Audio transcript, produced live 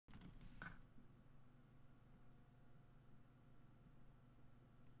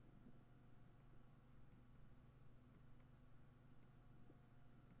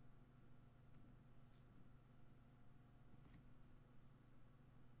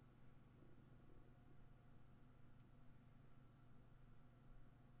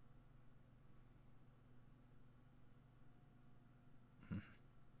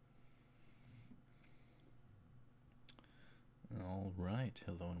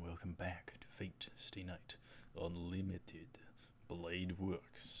Alright, hello and welcome back to Fate Stay Night Unlimited Blade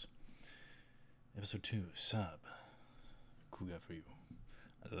Works. Episode 2, Sub. Kuga for you.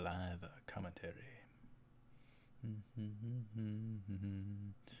 Live commentary.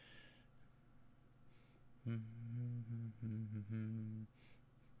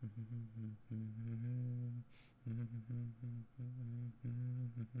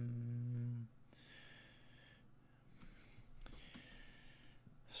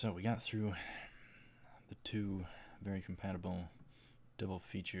 So we got through the two very compatible double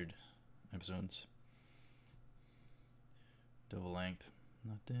featured episodes. Double length.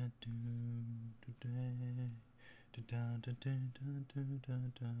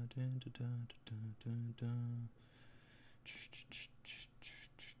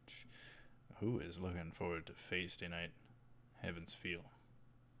 Who is looking forward to Fate Stay Night Heaven's Feel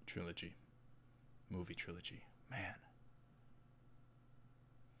trilogy? Movie trilogy. Man.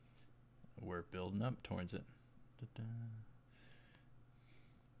 We're building up towards it.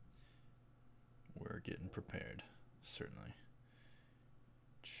 We're getting prepared, certainly.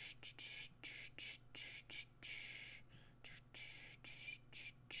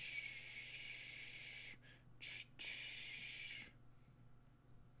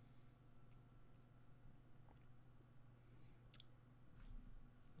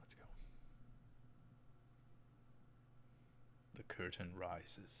 Let's go. The curtain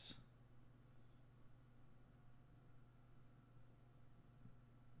rises.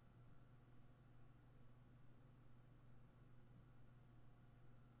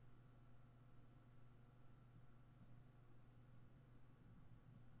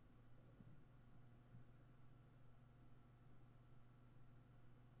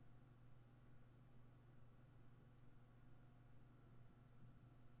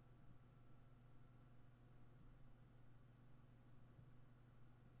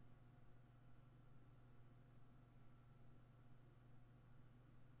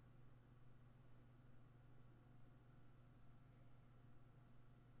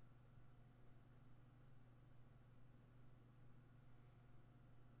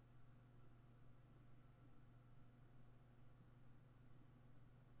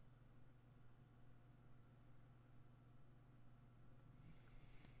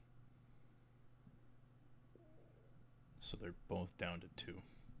 So they're both down to 2.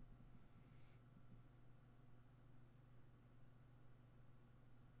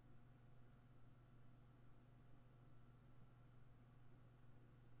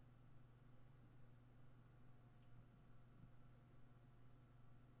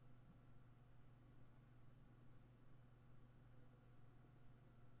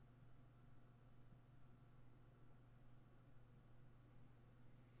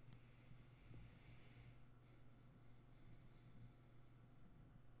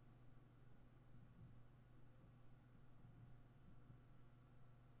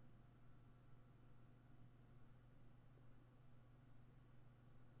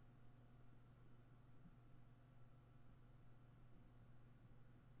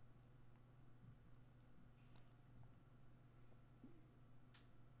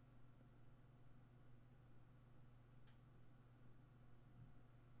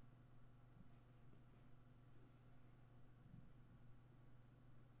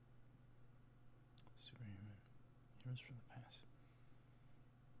 Superhuman. Heroes from the past.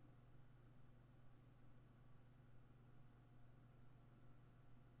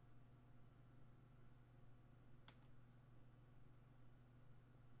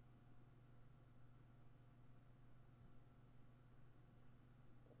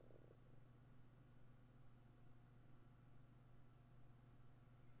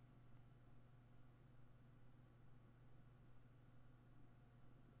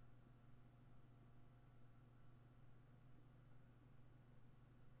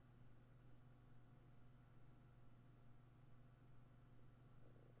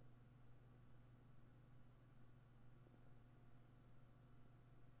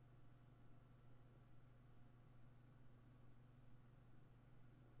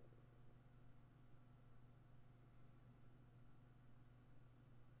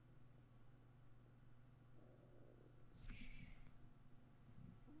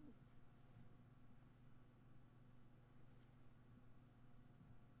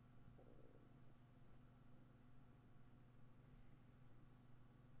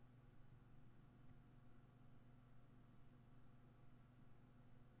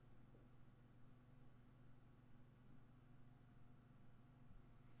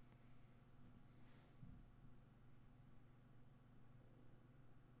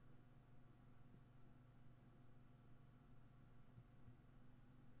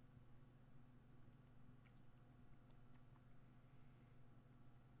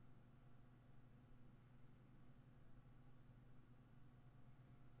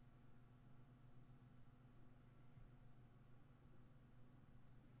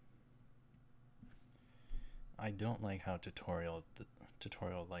 I don't like how tutorial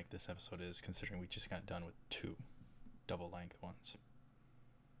like this episode is, considering we just got done with 2 double length ones.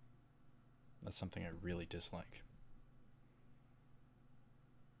 That's something I really dislike.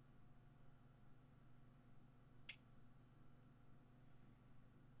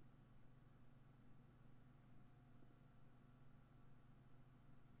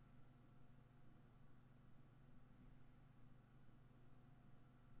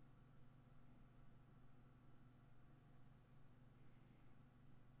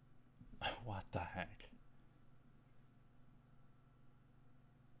 What the heck?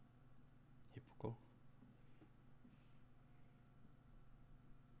 Hippoko?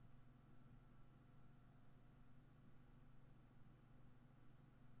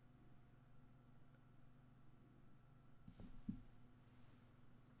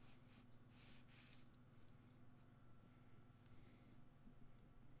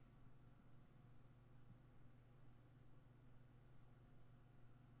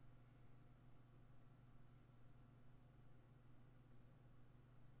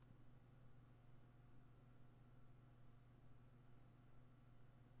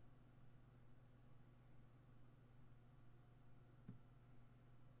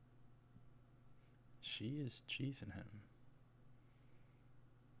 She is cheesing him.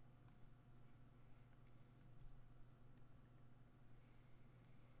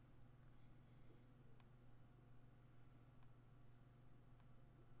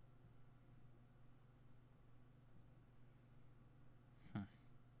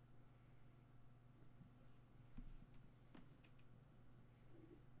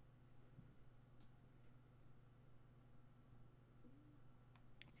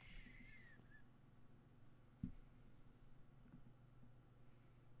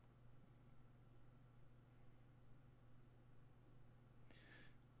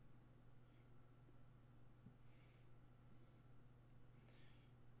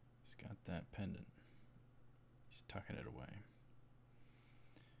 He's got that pendant. He's tucking it away.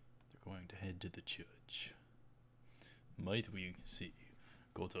 They're going to head to the church. Might we see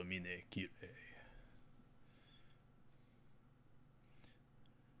Gotomine Kire?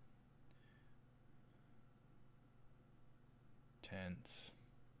 Tense.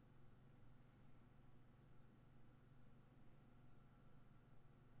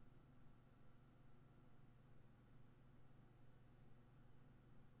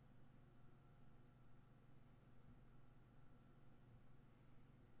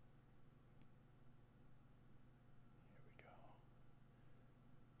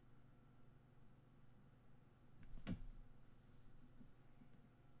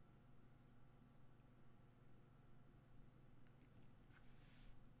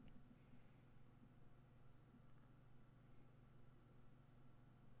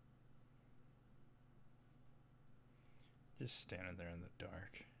 Just standing there in the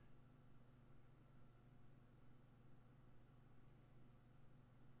dark.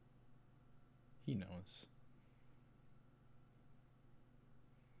 He knows.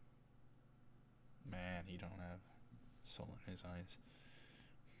 Man, he don't have soul in his eyes.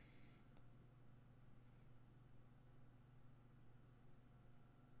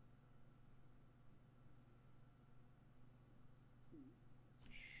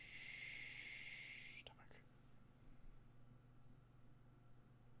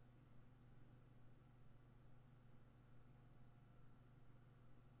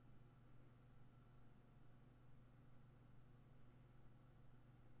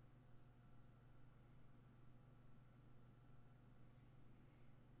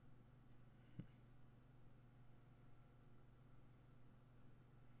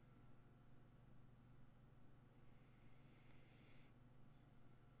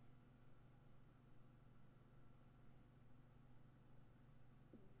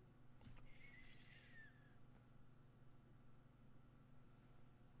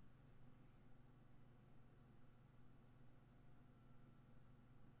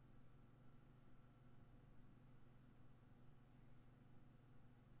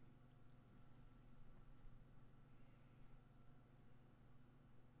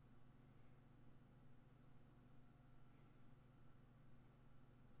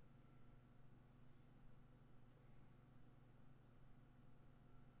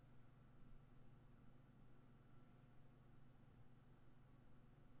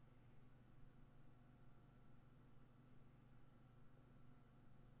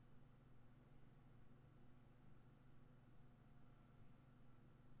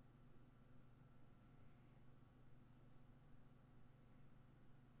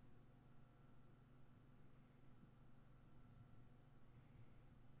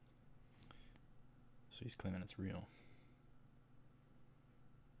 So he's claiming it's real.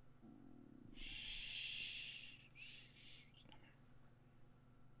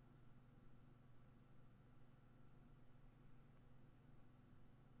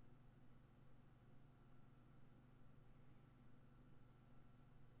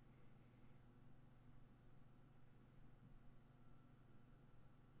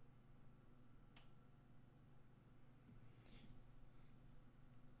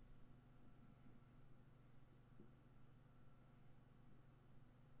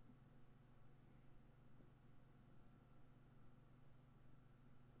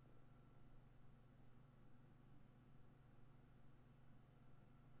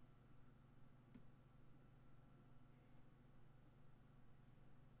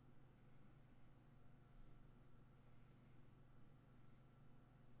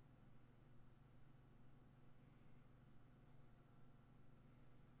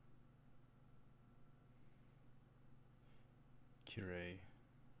 Kirei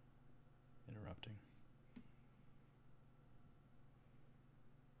interrupting.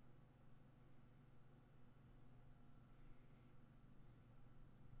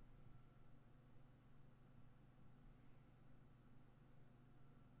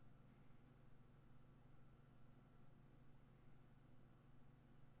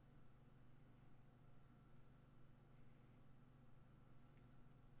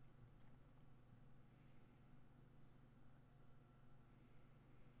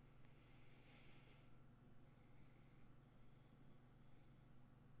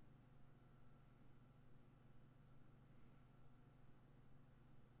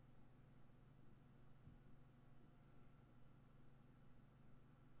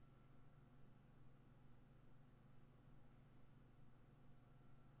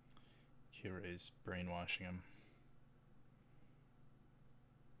 Kirei's brainwashing him.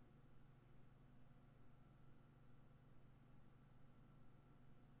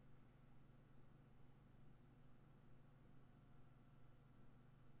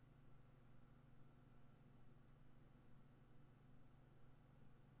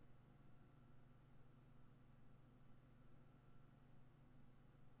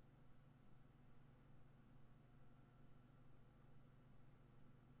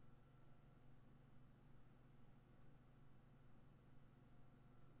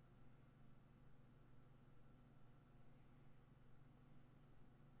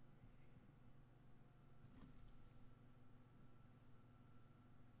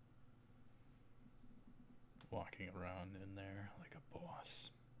 Walking around in there like a boss.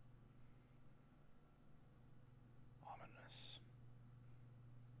 Ominous.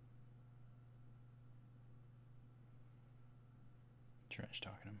 Trash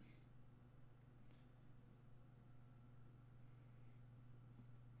talking him.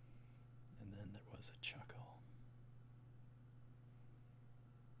 And then there was a chuckle.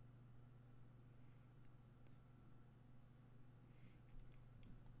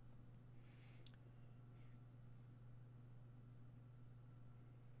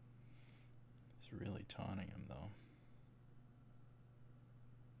 It's really taunting him though.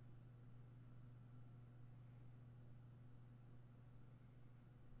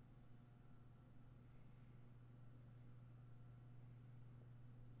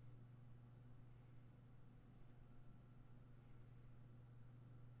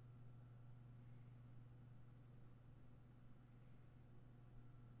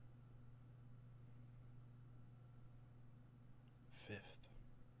 Fifth.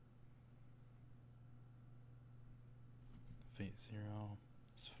 Fate 0.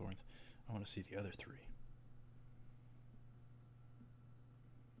 It's fourth. I want to see the other three.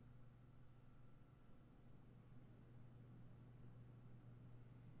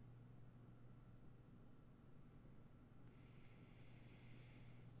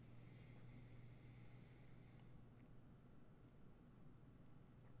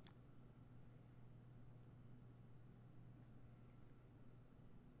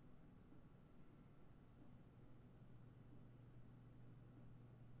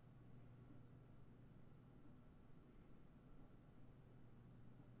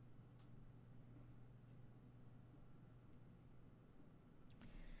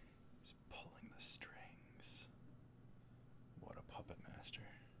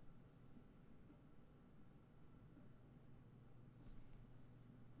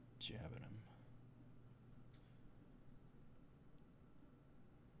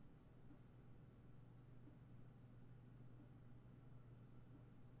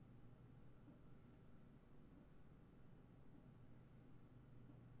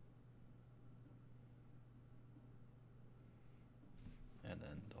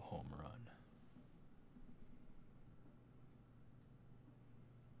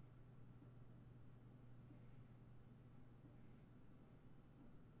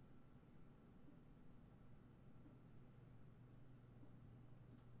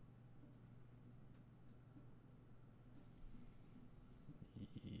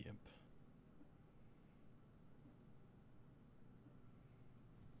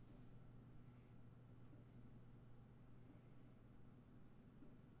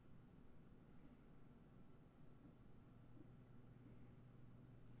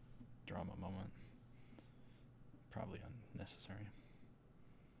 drama moment. Probably unnecessary.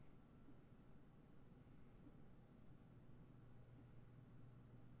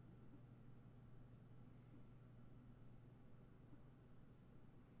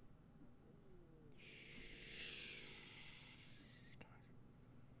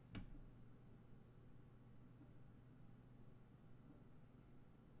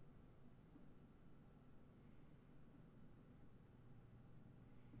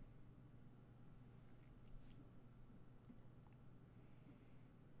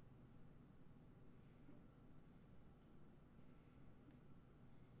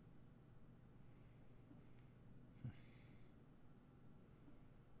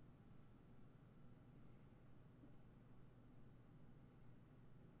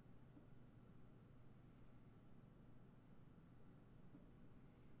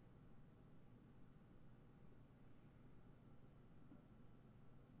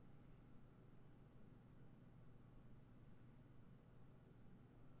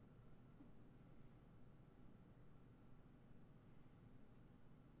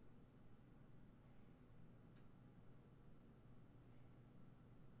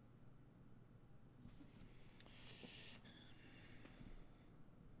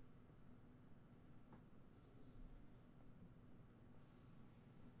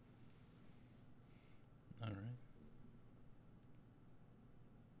 All right.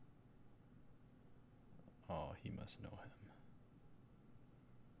 Oh, he must know him.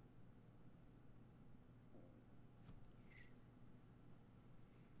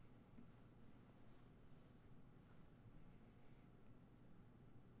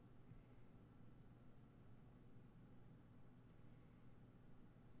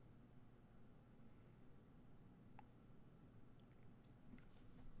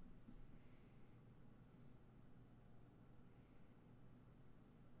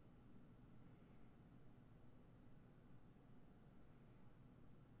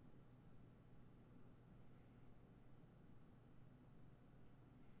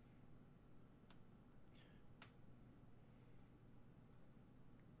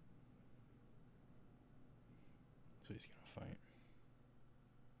 So he's gonna fight.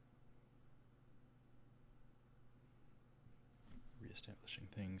 Reestablishing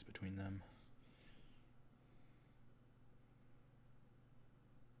things between them.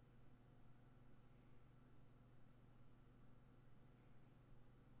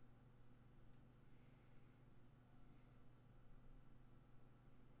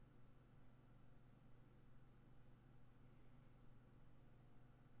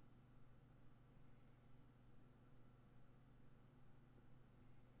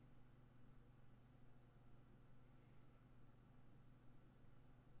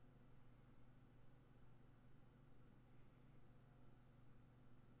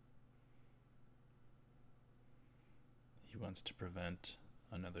 He wants to prevent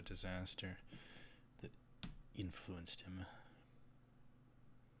another disaster that influenced him.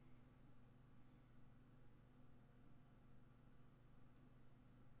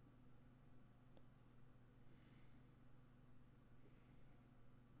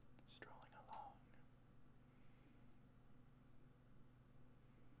 Strolling along.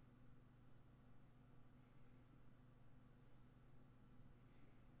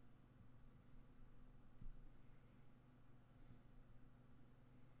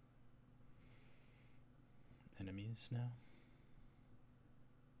 Enemies now?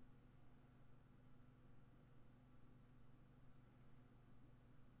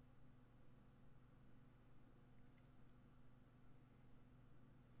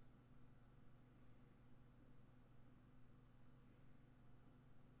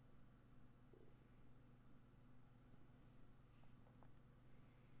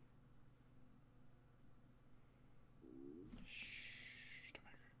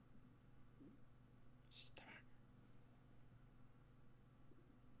 Stomach. Stomach.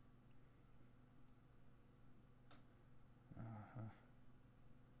 Uh-huh.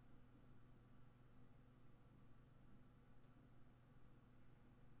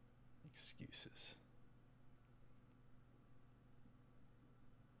 Excuses.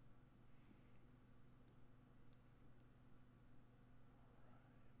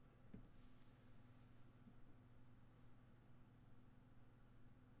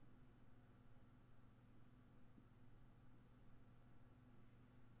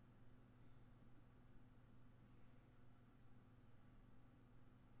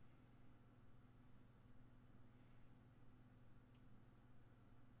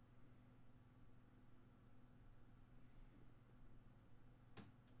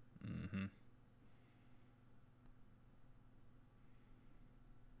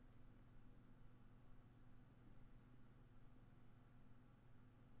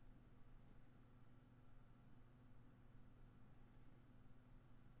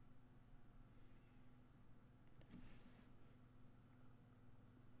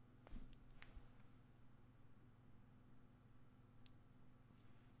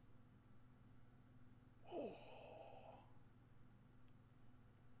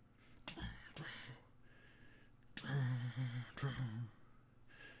 Good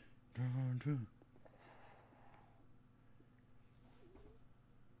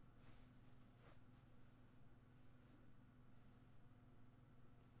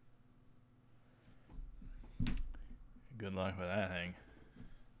luck with that thing.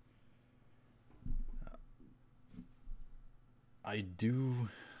 I do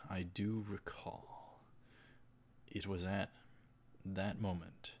recall it was at that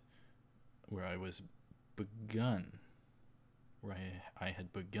moment where I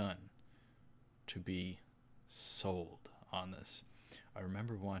had begun to be sold on this. I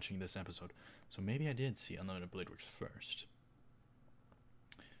remember watching this episode, so maybe I did see Unlimited Blade Works first.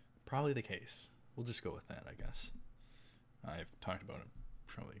 Probably the case. We'll just go with that, I guess. I've talked about it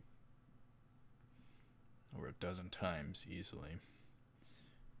probably over a dozen times easily.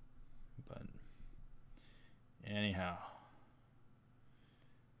 But anyhow,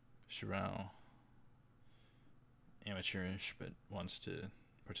 Shirao, amateurish but wants to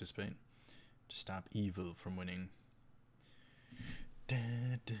participate to stop evil from winning. We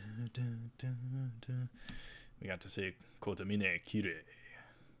got to see Kotamine Kire.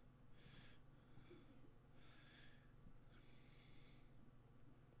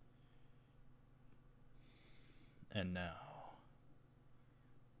 And now,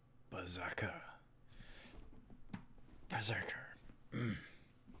 Berserker.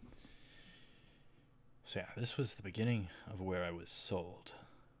 So yeah, this was the beginning of where I was sold.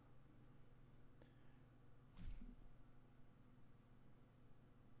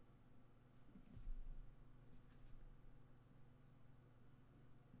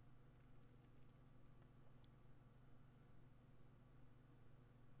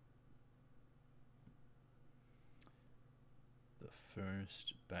 The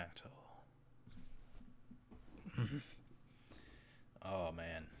first battle. Oh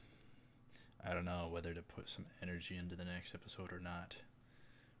man, I don't know whether to put some energy into the next episode or not.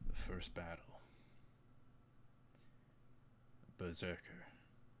 The first battle. Berserker.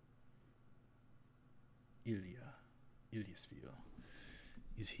 Ilyasville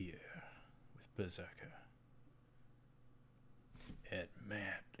is here with Berserker. And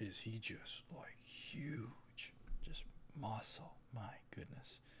man, is he just like huge. Just muscle. My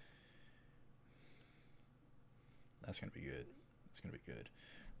goodness. That's going to be good. It's going to be good.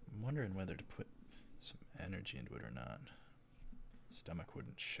 I'm wondering whether to put some energy into it or not. Stomach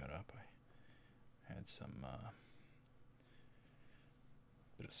wouldn't shut up. I had some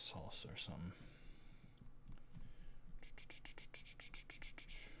bit of salsa or something.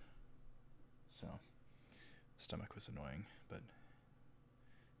 So, stomach was annoying, but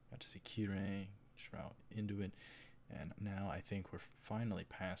got to see Kirei, Shroud into it, and now I think we're finally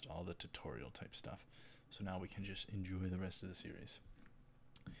past all the tutorial type stuff. So now we can just enjoy the rest of the series.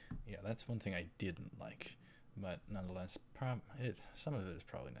 Yeah, that's one thing I didn't like, but nonetheless, some of it is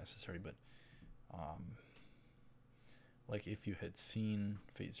probably necessary. But like if you had seen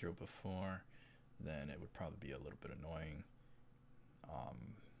Fate Zero before, then it would probably be a little bit annoying.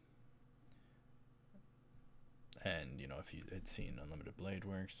 And you know, if you had seen Unlimited Blade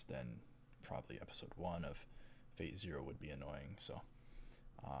Works, then probably episode 1 of Fate Zero would be annoying. So,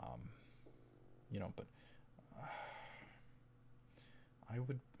 you know, but I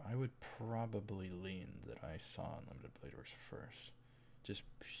would probably lean that I saw Unlimited Blade Works first, just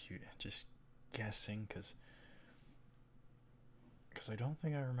guessing, because I don't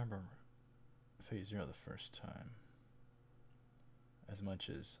think I remember Fate Zero the first time as much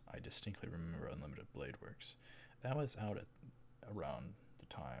as I distinctly remember Unlimited Blade Works. That was out at around the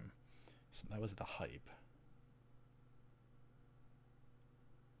time, so that was the hype.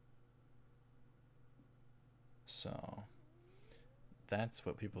 So that's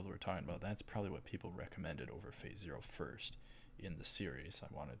what people were talking about. That's probably what people recommended over Fate Zero first in the series. I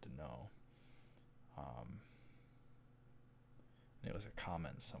wanted to know. It was a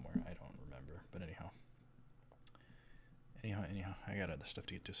comment somewhere. I don't remember. But anyhow, I got other stuff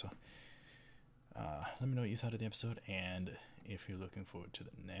to get to. So let me know what you thought of the episode, and if you're looking forward to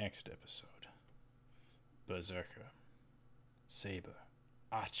the next episode. Berserker. Saber.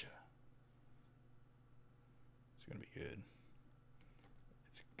 Archer. It's gonna be good.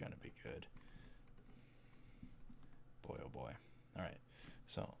 It's gonna be good. Boy, oh boy. Alright,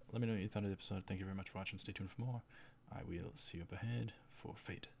 so let me know what you thought of the episode. Thank you very much for watching. Stay tuned for more. I will see you up ahead for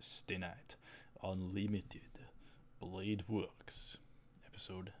Fate Stay Night Unlimited Blade Works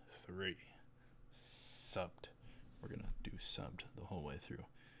Episode 3. Subbed. We're gonna do subbed the whole way through.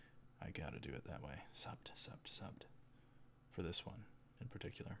 I gotta do it that way. Subbed. For this one in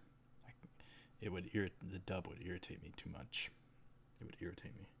particular. The dub would irritate me too much. It would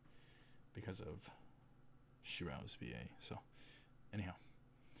irritate me because of Shirao's VA. So Anyhow,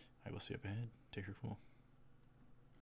 I will see you up ahead. Take care, cool.